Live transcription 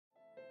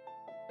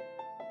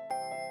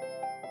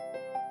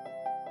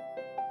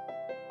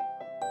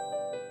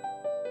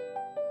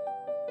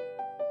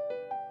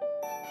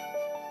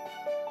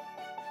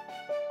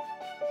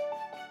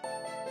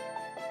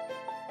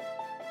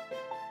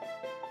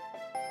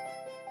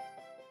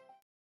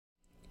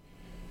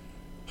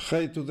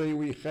Hey, today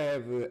we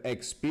have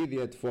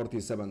Expedia at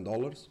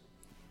 $47,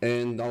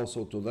 and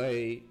also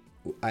today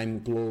I'm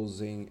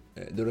closing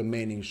the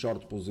remaining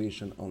short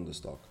position on the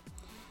stock.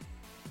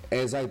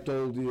 As I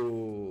told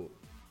you,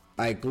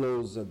 I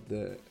closed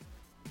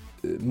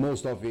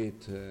most of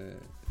it a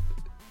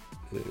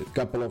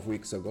couple of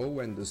weeks ago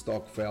when the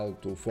stock fell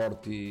to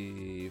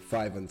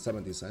 45 and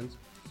 70 cents.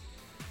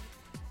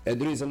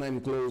 And the reason I'm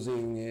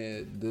closing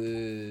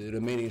the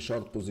remaining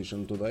short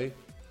position today,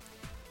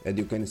 and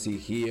you can see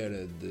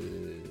here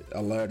the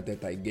alert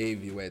that I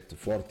gave you at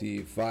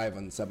 45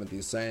 and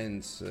 70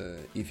 cents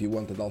if you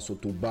wanted also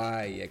to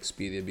buy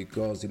Expedia,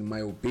 because in my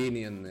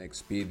opinion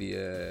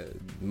Expedia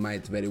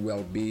might very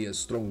well be a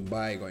strong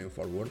buy going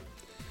forward.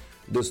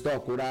 The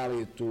stock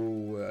rallied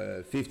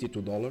to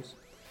 $52,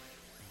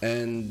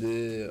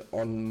 and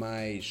on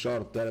my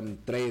short-term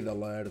trade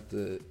alert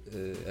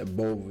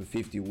above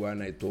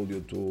 51 I told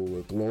you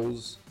to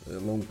close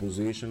long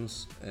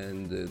positions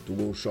and to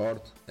go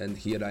short, and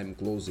here I'm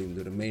closing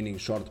the remaining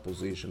short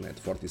position at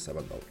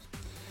 $47.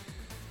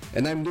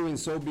 And I'm doing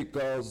so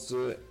because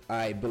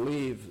I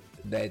believe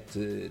that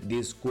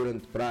this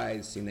current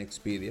price in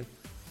Expedia,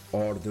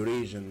 or the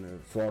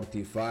region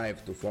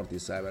 45 to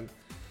 47,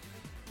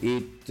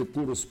 it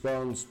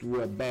corresponds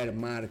to a bear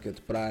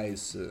market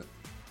price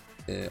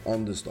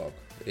on the stock.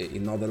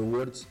 In other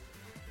words,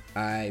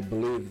 I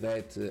believe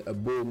that a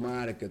bull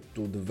market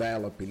to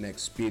develop in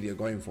Expedia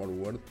going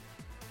forward,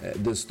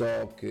 the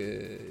stock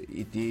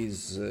it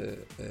is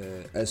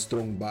a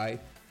strong buy,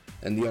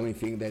 and the only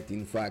thing that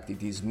in fact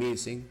it is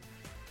missing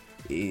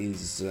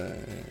is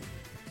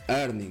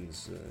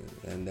earnings,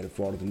 and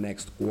therefore the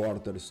next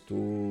quarters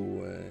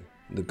to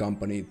the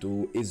company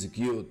to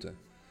execute.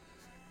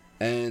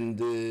 And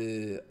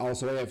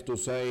also I have to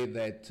say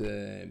that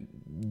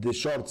the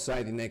short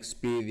side in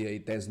Expedia,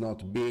 it has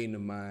not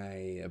been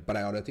my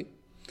priority.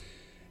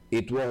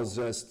 It was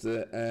just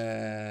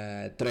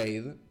a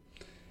trade.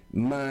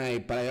 My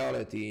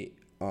priority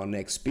on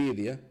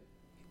Expedia,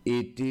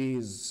 it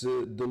is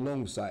the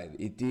long side.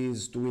 It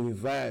is to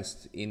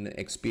invest in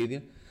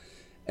Expedia,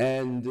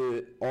 and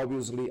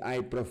obviously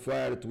I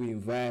prefer to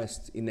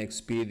invest in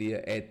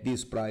Expedia at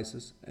these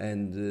prices,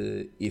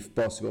 and if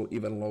possible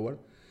even lower,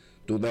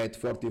 to that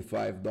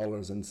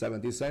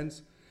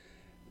 $45.70,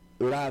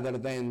 rather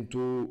than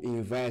to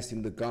invest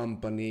in the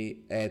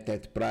company at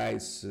that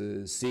price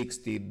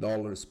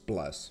 $60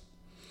 plus.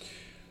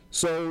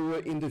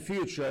 So in the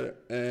future,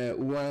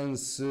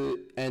 once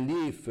and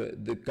if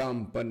the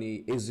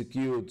company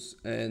executes,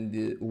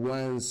 and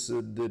once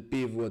the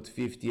pivot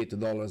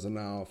 $58 and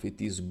a half it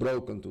is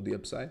broken to the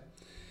upside,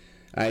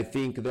 I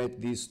think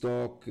that this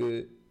stock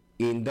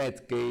in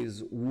that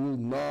case will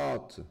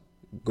not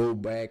go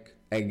back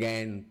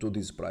again to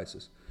these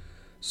prices.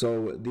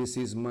 So this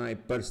is my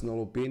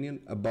personal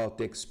opinion about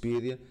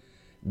Expedia,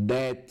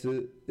 that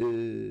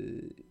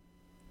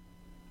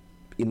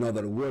in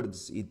other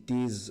words, it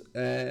is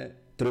a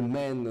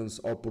tremendous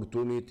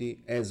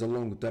opportunity as a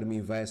long-term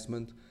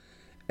investment,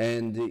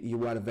 and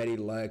you are very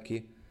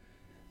lucky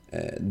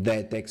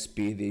that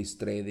Expedia is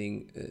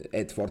trading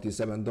at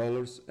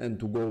 $47 and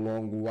to go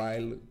long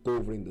while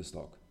covering the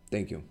stock.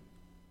 Thank you.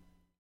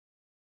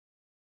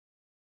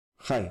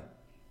 Hi.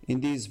 In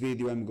this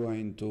video I'm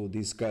going to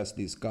discuss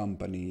this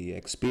company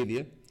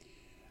Expedia.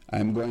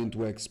 I'm going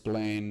to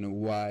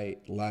explain why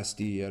last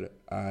year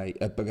I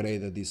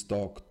upgraded this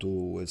stock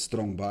to a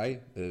strong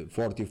buy.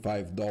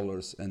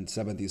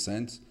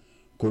 $45.70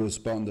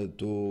 corresponded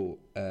to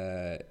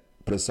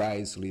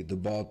precisely the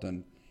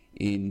bottom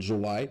in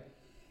July.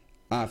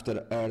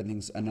 After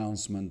earnings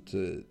announcement,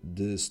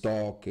 the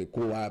stock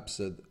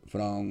collapsed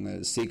from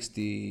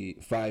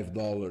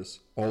 $65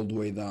 all the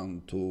way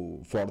down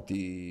to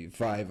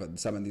 45 and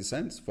 70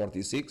 cents,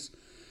 46.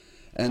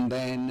 And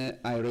then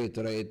I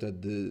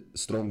reiterated the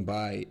strong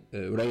buy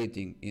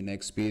rating in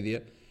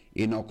Expedia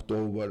in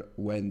October,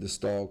 when the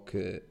stock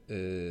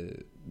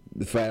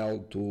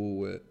fell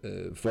to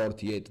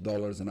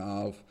 $48 and a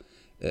half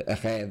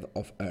ahead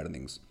of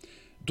earnings.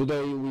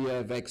 Today we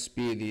have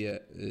Expedia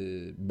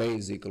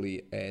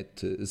basically at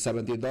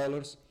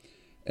 $70,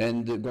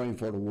 and going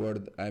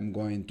forward I'm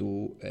going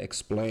to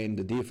explain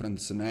the different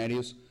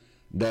scenarios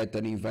that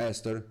an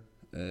investor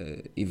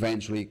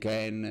eventually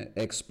can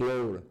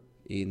explore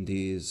in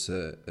this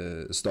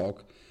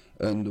stock,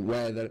 and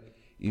whether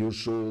you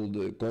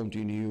should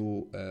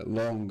continue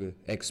long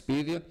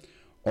Expedia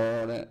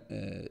or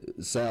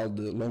sell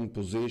the long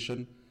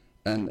position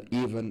and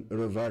even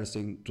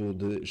reversing to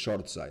the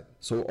short side.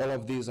 So all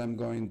of these I'm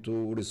going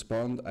to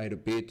respond, I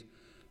repeat,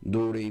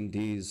 during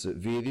this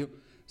video,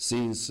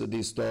 since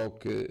this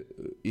stock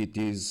it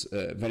is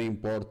a very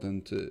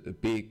important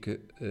pick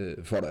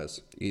for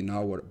us in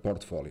our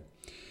portfolio.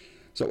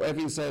 So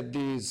having said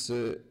this,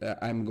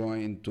 I'm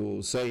going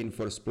to say in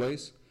first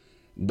place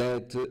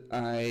that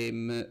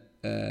I'm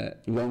a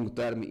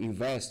long-term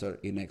investor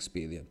in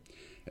Expedia.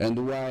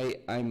 And why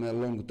I'm a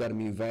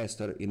long-term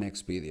investor in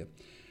Expedia?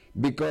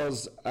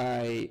 Because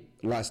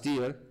last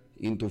year,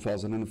 in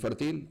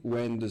 2013,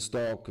 when the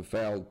stock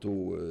fell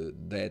to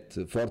that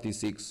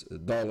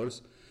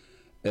 $46,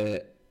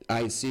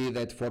 I see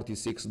that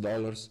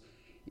 $46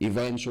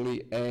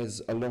 eventually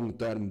has a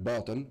long-term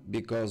bottom,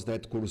 because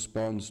that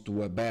corresponds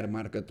to a bear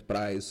market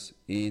price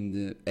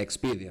in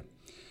Expedia.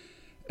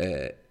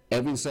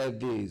 Having said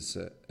this,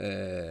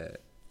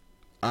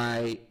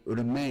 I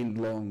remain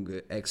long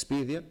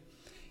Expedia,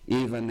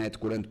 even at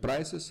current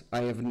prices.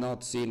 I have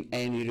not seen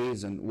any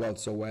reason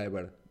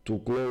whatsoever to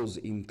close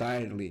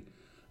entirely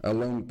a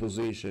long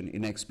position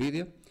in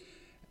Expedia.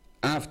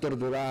 After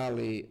the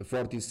rally,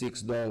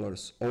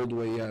 $46 all the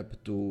way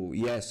up to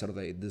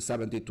yesterday, the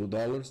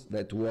 $72,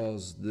 that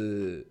was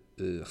the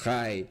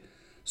high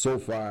so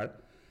far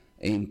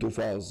in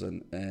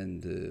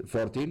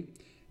 2014.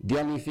 The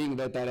only thing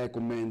that I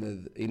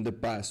recommended in the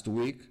past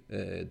week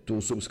to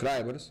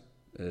subscribers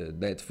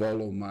that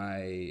follow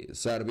my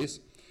service,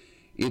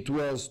 it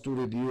was to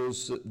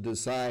reduce the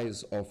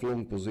size of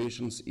long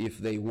positions if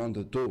they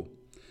wanted to.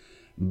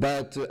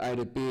 But I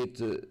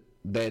repeat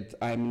that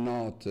I'm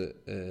not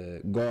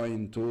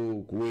going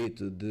to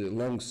quit the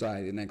long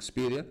side in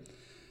Expedia,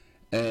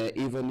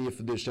 even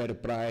if the share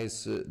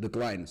price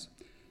declines.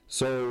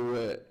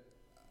 So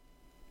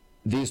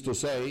this to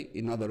say,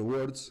 in other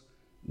words,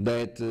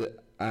 that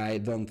I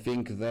don't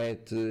think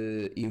that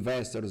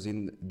investors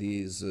in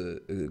this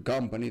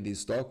company,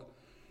 this stock,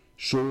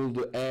 should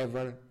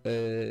ever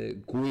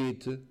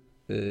quit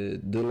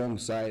the long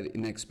side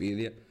in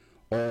Expedia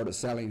or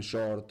selling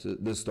short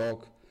the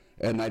stock.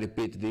 And I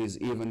repeat this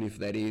even if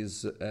there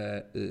is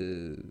a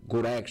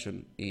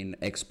correction in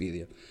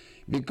Expedia,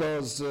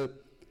 because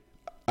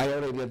I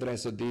already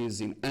addressed this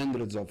in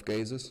hundreds of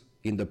cases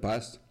in the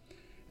past.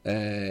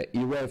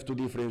 You have to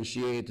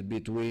differentiate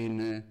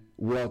between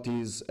what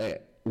is a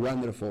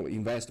wonderful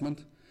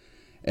investment,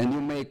 and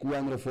you make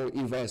wonderful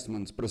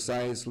investments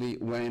precisely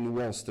when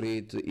Wall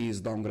Street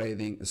is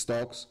downgrading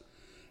stocks,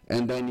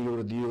 and then you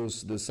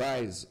reduce the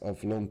size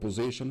of long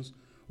positions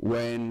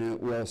when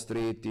Wall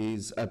Street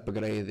is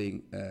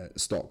upgrading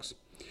stocks.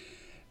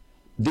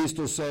 This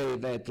to say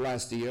that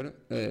last year,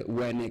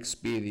 when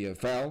Expedia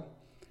fell,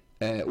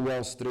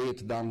 Wall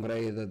Street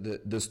downgraded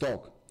the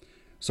stock.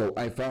 So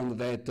I found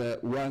that a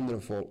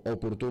wonderful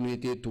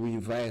opportunity to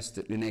invest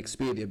in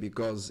Expedia,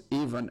 because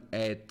even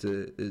at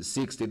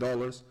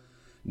 $60,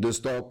 the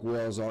stock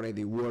was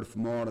already worth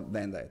more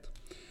than that.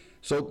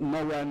 So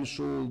no one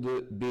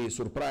should be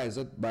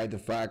surprised by the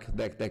fact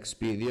that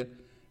Expedia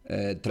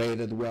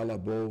traded well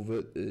above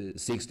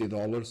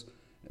 $60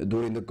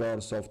 during the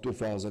course of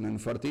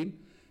 2013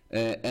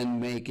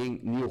 and making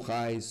new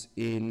highs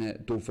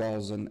in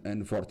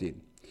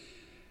 2014.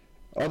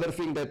 Other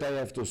thing that I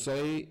have to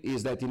say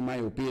is that, in my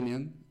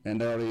opinion,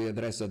 and I already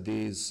addressed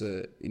this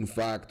in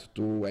fact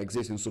to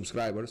existing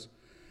subscribers,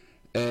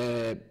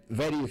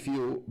 very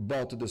few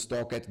bought the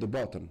stock at the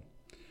bottom,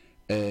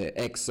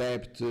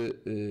 except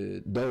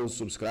those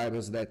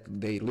subscribers that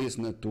they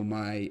listened to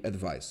my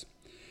advice.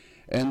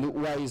 And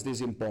why is this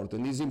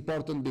important? It's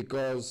important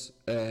because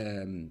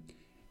in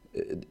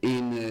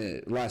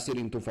last year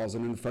in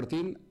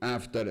 2013,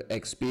 after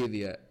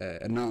Expedia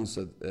announced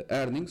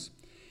earnings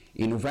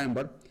in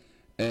November,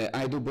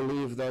 I do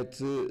believe that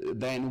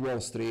then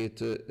Wall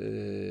Street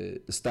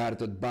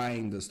started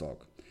buying the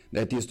stock.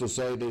 That is to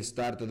say, they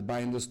started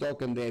buying the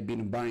stock, and they have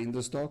been buying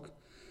the stock,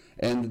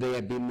 and they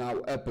have been now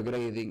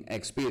upgrading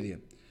Expedia.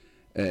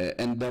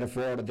 And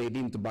therefore they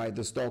didn't buy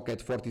the stock at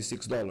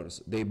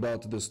 $46. They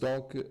bought the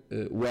stock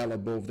well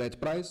above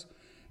that price,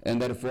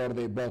 and therefore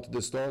they bought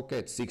the stock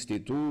at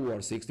 $62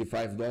 or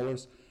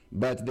 $65,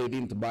 but they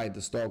didn't buy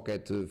the stock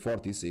at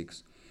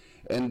 46.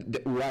 And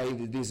why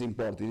it is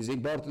important? It's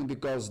important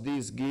because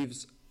this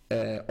gives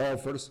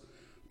offers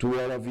to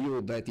all of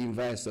you that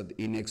invested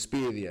in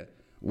Expedia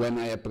when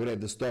I upgrade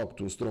the stock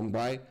to strong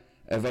buy,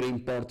 a very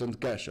important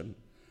cushion.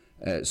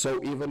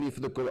 So even if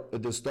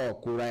the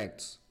stock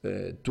corrects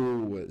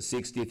to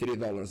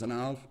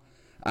 $63.50,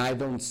 I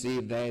don't see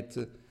that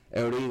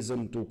a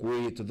reason to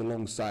quit the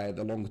long side,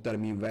 the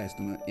long-term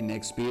investment in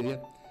Expedia,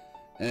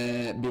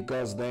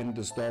 because then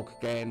the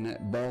stock can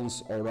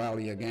bounce or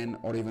rally again,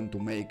 or even to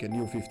make a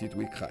new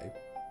 50-week high.